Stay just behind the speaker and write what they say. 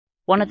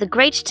One of the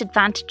greatest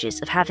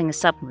advantages of having a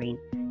submarine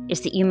is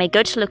that you may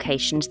go to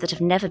locations that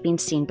have never been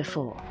seen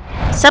before.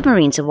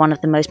 Submarines are one of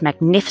the most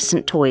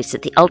magnificent toys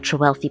that the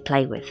ultra-wealthy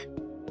play with.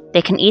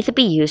 They can either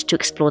be used to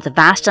explore the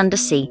vast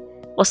undersea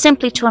or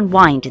simply to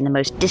unwind in the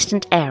most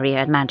distant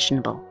area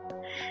imaginable.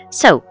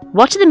 So,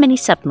 what are the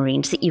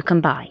mini-submarines that you can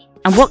buy,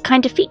 and what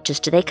kind of features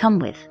do they come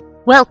with?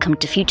 Welcome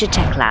to Future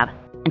Tech Lab,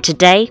 and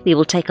today we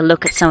will take a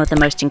look at some of the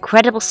most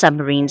incredible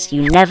submarines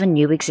you never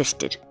knew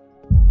existed.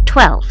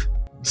 12.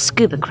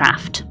 Scuba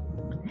Craft.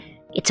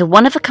 It's a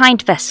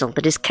one-of-a-kind vessel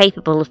that is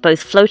capable of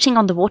both floating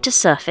on the water's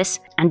surface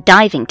and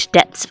diving to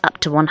depths of up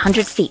to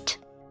 100 feet.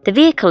 The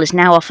vehicle is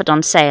now offered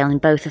on sale in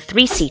both a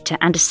 3-seater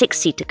and a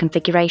 6-seater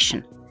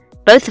configuration,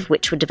 both of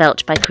which were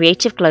developed by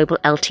Creative Global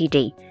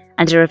Ltd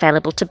and are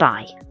available to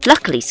buy.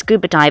 Luckily,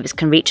 scuba divers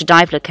can reach a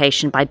dive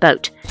location by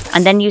boat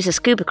and then use a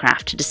scuba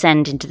craft to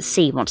descend into the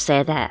sea once they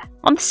are there.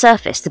 On the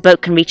surface, the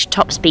boat can reach a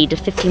top speed of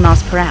 50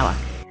 miles per hour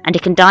and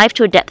it can dive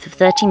to a depth of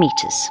 30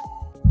 meters.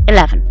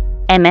 11.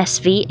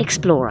 MSV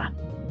Explorer.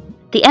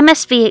 The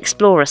MSV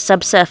Explorer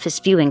subsurface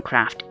viewing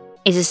craft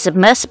is a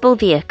submersible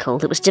vehicle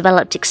that was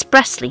developed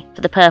expressly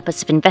for the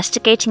purpose of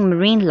investigating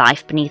marine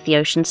life beneath the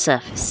ocean's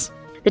surface.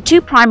 The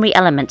two primary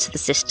elements of the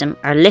system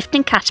are a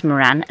lifting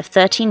catamaran of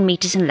 13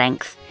 meters in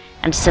length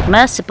and a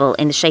submersible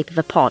in the shape of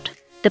a pod.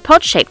 The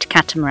pod-shaped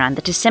catamaran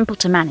that is simple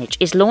to manage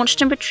is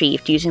launched and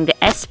retrieved using the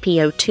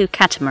SPO2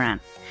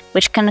 catamaran,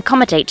 which can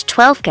accommodate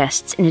 12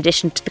 guests in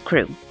addition to the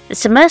crew. The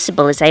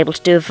submersible is able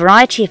to do a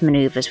variety of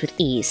manoeuvres with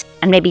ease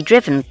and may be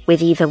driven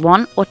with either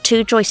 1 or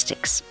 2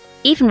 joysticks.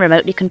 Even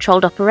remotely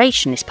controlled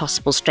operation is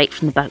possible straight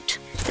from the boat.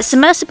 The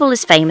submersible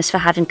is famous for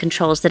having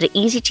controls that are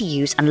easy to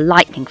use and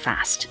lightning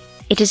fast.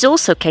 It is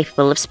also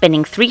capable of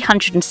spinning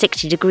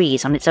 360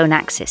 degrees on its own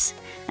axis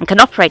and can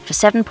operate for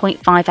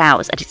 7.5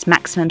 hours at its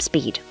maximum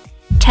speed.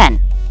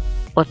 10.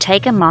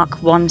 Ortega Mark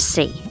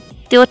 1C.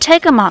 The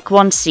Ortega Mark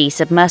 1C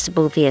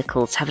submersible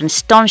vehicles have an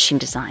astonishing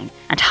design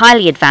and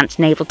highly advanced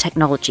naval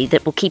technology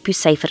that will keep you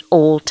safe at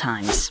all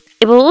times.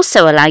 It will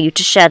also allow you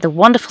to share the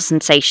wonderful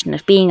sensation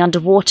of being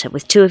underwater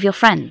with 2 of your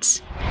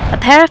friends. A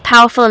pair of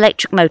powerful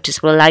electric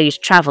motors will allow you to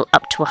travel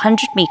up to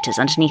 100 meters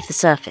underneath the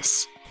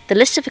surface. The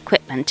list of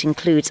equipment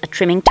includes a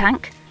trimming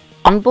tank,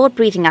 onboard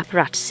breathing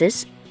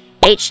apparatuses,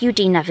 HUD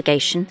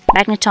navigation,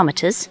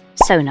 magnetometers,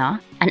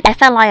 sonar, an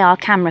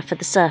FLIR camera for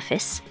the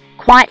surface,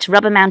 quiet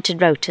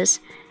rubber-mounted rotors,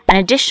 an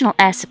additional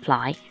air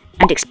supply,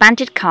 and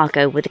expanded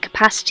cargo with a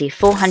capacity of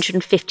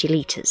 450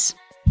 litres.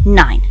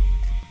 9.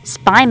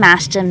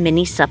 Spymaster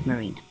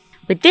Mini-Submarine.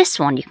 With this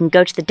one you can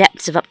go to the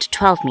depths of up to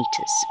 12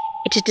 metres.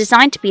 It is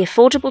designed to be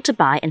affordable to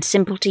buy and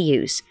simple to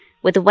use,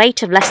 with a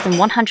weight of less than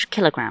 100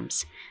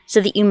 kilograms,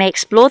 so that you may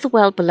explore the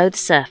world below the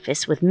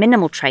surface with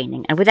minimal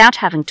training and without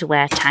having to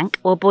wear a tank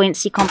or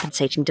buoyancy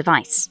compensating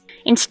device.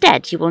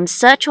 Instead, you will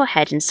insert your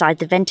head inside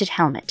the vented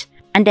helmet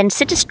and then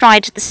sit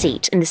astride the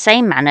seat in the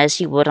same manner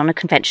as you would on a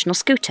conventional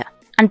scooter.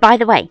 And by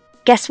the way,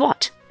 guess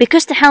what?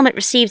 Because the helmet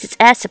receives its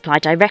air supply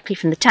directly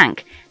from the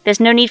tank, there's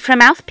no need for a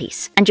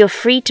mouthpiece and you're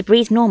free to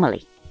breathe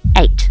normally.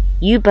 8.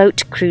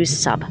 U-Boat Cruise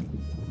Sub.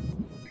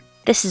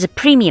 This is a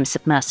premium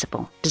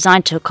submersible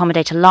designed to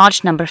accommodate a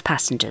large number of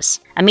passengers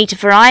and meet a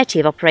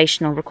variety of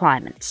operational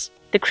requirements.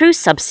 The Cruise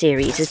Sub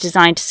series is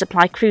designed to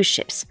supply cruise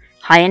ships,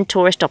 high-end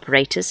tourist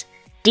operators,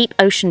 deep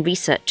ocean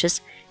researchers,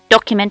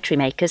 documentary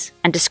makers,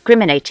 and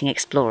discriminating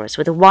explorers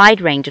with a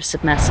wide range of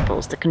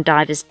submersibles that can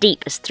dive as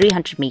deep as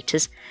 300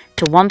 meters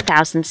to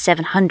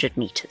 1,700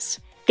 meters.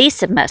 These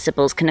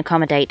submersibles can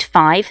accommodate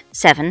 5,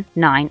 7,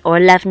 9, or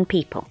 11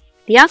 people.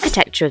 The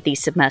architecture of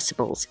these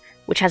submersibles,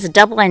 which has a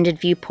double-ended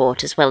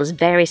viewport as well as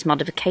various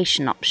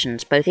modification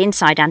options both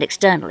inside and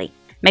externally,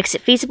 makes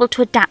it feasible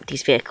to adapt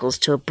these vehicles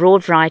to a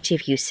broad variety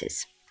of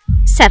uses.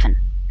 7.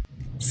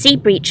 Sea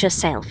Breacher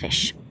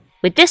Sailfish.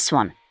 With this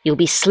one, you'll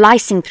be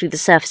slicing through the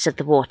surface of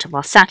the water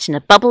while sat in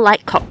a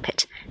bubble-like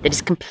cockpit that is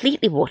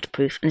completely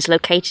waterproof and is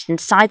located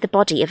inside the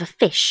body of a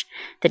fish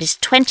that is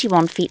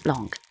 21 feet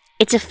long.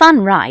 It's a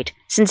fun ride,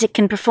 since it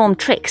can perform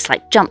tricks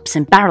like jumps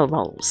and barrel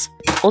rolls.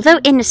 Although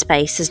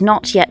Innerspace has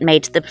not yet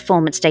made the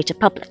performance data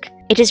public,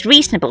 it is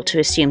reasonable to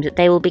assume that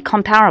they will be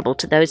comparable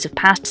to those of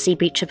past sea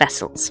breacher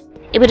vessels.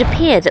 It would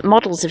appear that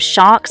models of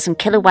sharks and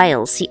killer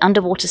whales see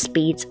underwater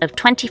speeds of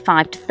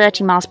 25 to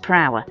 30 miles per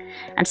hour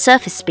and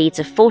surface speeds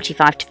of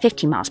 45 to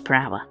 50 miles per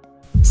hour.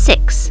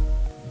 6.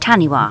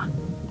 Taniwha.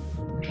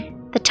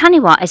 The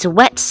Taniwha is a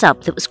wet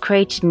sub that was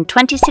created in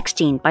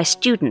 2016 by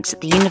students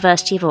at the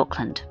University of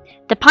Auckland.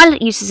 The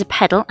pilot uses a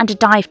pedal and a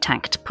dive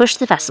tank to push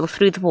the vessel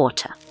through the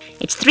water.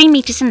 It's 3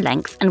 meters in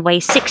length and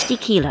weighs 60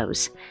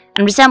 kilos,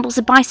 and resembles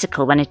a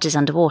bicycle when it is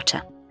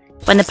underwater.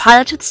 When the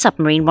pilot of the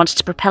submarine wants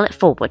to propel it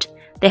forward,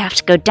 they have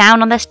to go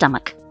down on their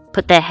stomach,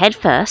 put their head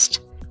first,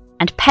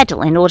 and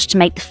pedal in order to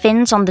make the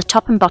fins on the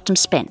top and bottom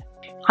spin.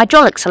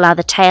 Hydraulics allow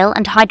the tail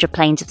and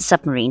hydroplanes of the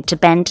submarine to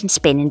bend and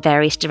spin in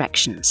various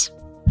directions.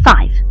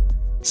 5.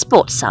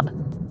 Sports Sub.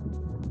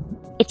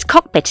 Its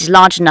cockpit is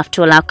large enough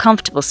to allow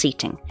comfortable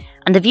seating,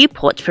 and the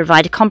viewports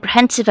provide a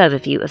comprehensive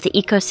overview of the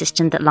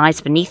ecosystem that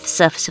lies beneath the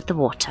surface of the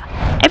water.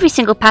 Every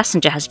single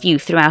passenger has view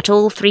throughout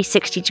all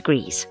 360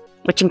 degrees,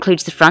 which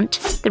includes the front,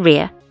 the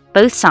rear,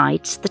 both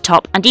sides, the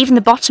top, and even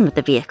the bottom of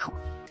the vehicle.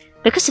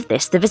 Because of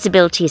this, the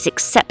visibility is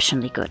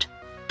exceptionally good.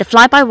 The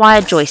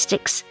fly-by-wire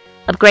joysticks,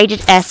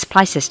 upgraded air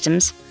supply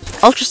systems,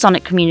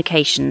 ultrasonic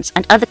communications,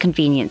 and other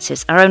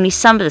conveniences are only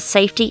some of the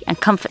safety and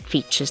comfort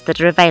features that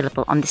are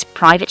available on this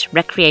private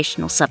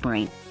recreational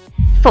submarine.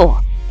 4.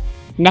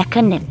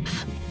 Necker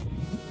Nymph.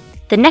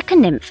 The Necker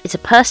Nymph is a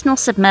personal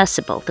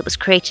submersible that was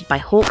created by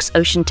Hawks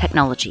Ocean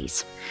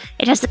Technologies.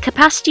 It has the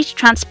capacity to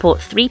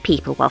transport 3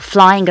 people while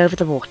flying over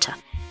the water.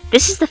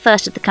 This is the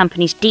first of the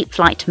company's deep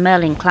flight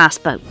Merlin-class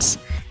boats,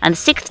 and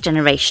the 6th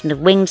generation of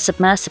winged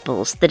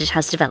submersibles that it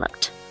has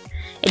developed.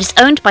 It is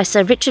owned by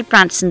Sir Richard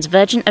Branson's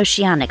Virgin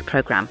Oceanic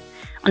programme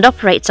and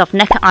operates off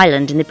Necker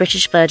Island in the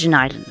British Virgin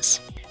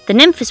Islands. The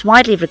Nymph is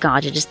widely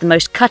regarded as the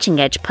most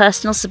cutting-edge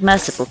personal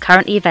submersible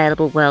currently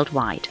available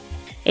worldwide.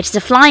 It is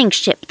a flying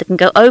ship that can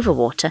go over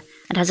water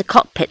and has a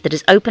cockpit that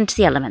is open to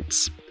the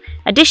elements.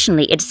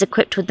 Additionally, it is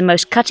equipped with the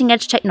most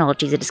cutting-edge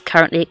technology that is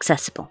currently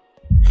accessible.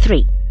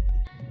 3.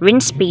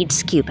 Rindspeed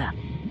Scuba.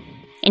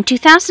 In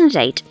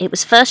 2008, it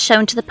was first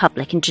shown to the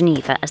public in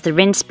Geneva as the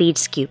Rindspeed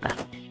Scuba.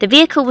 The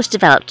vehicle was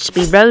developed to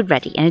be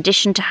road-ready in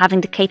addition to having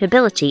the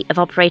capability of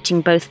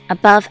operating both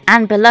above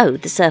and below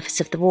the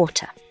surface of the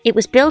water. It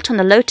was built on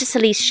the Lotus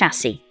Elise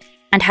chassis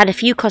and had a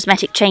few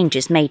cosmetic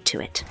changes made to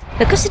it.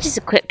 Because it is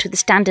equipped with the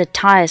standard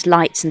tyres,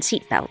 lights and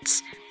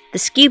seatbelts, the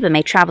Scuba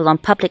may travel on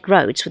public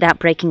roads without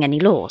breaking any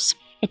laws.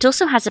 It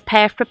also has a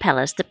pair of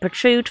propellers that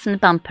protrude from the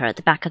bumper at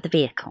the back of the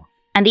vehicle,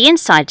 and the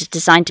inside is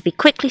designed to be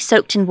quickly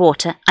soaked in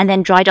water and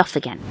then dried off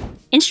again.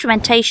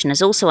 Instrumentation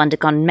has also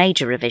undergone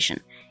major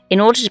revision in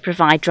order to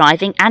provide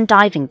driving and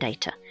diving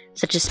data,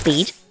 such as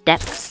speed,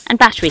 depth and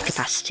battery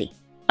capacity,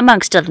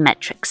 amongst other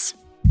metrics.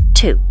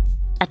 2.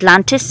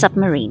 Atlantis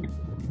Submarine.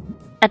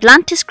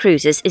 Atlantis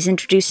Cruises is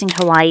introducing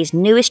Hawaii's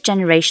newest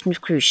generation of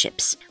cruise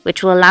ships,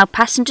 which will allow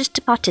passengers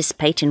to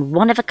participate in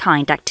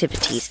one-of-a-kind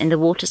activities in the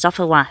waters off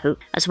Oahu,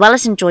 as well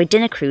as enjoy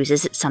dinner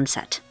cruises at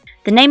sunset.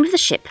 The name of the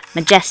ship,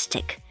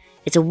 Majestic,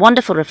 is a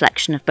wonderful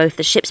reflection of both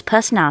the ship's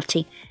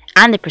personality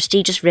and the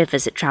prestigious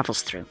rivers it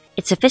travels through.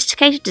 Its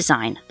sophisticated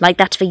design, like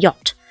that of a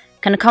yacht,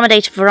 can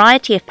accommodate a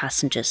variety of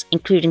passengers,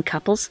 including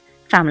couples,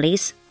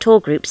 families, tour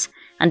groups,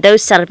 and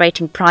those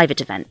celebrating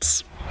private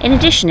events. In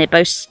addition, it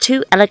boasts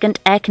 2 elegant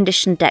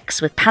air-conditioned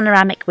decks with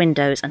panoramic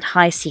windows and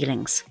high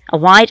ceilings, a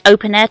wide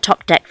open-air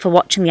top deck for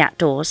watching the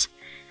outdoors,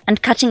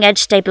 and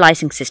cutting-edge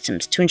stabilising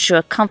systems to ensure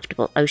a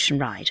comfortable ocean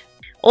ride.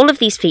 All of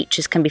these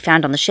features can be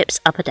found on the ship's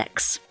upper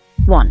decks.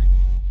 1.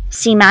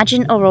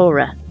 Seamagine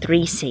Aurora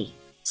 3C.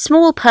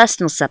 Small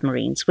personal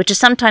submarines, which are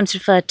sometimes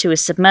referred to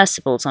as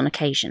submersibles on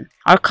occasion,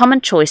 are a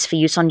common choice for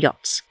use on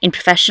yachts, in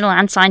professional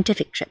and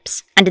scientific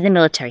trips, and in the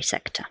military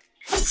sector.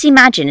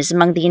 Seamagine is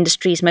among the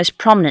industry's most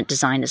prominent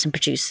designers and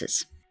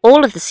producers.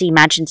 All of the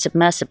Seamagine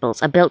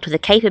submersibles are built with the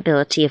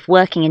capability of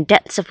working in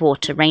depths of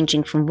water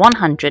ranging from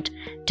 100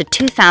 to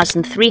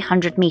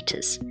 2,300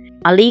 metres,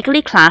 are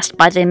legally classed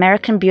by the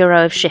American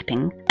Bureau of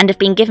Shipping, and have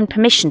been given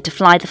permission to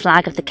fly the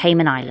flag of the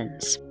Cayman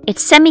Islands.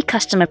 Its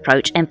semi-custom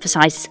approach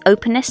emphasises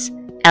openness,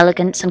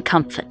 elegance and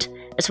comfort,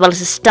 as well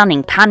as a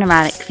stunning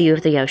panoramic view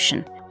of the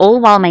ocean, all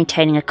while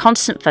maintaining a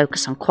constant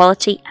focus on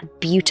quality and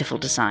beautiful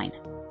design.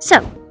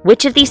 So,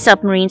 which of these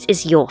submarines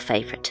is your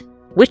favourite?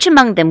 Which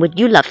among them would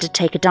you love to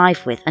take a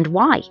dive with, and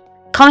why?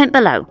 Comment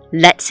below,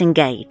 let's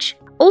engage.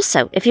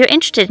 Also, if you're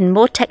interested in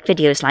more tech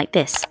videos like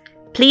this,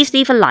 please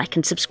leave a like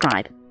and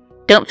subscribe.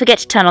 Don't forget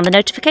to turn on the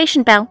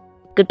notification bell.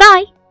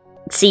 Goodbye!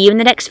 See you in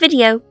the next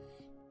video.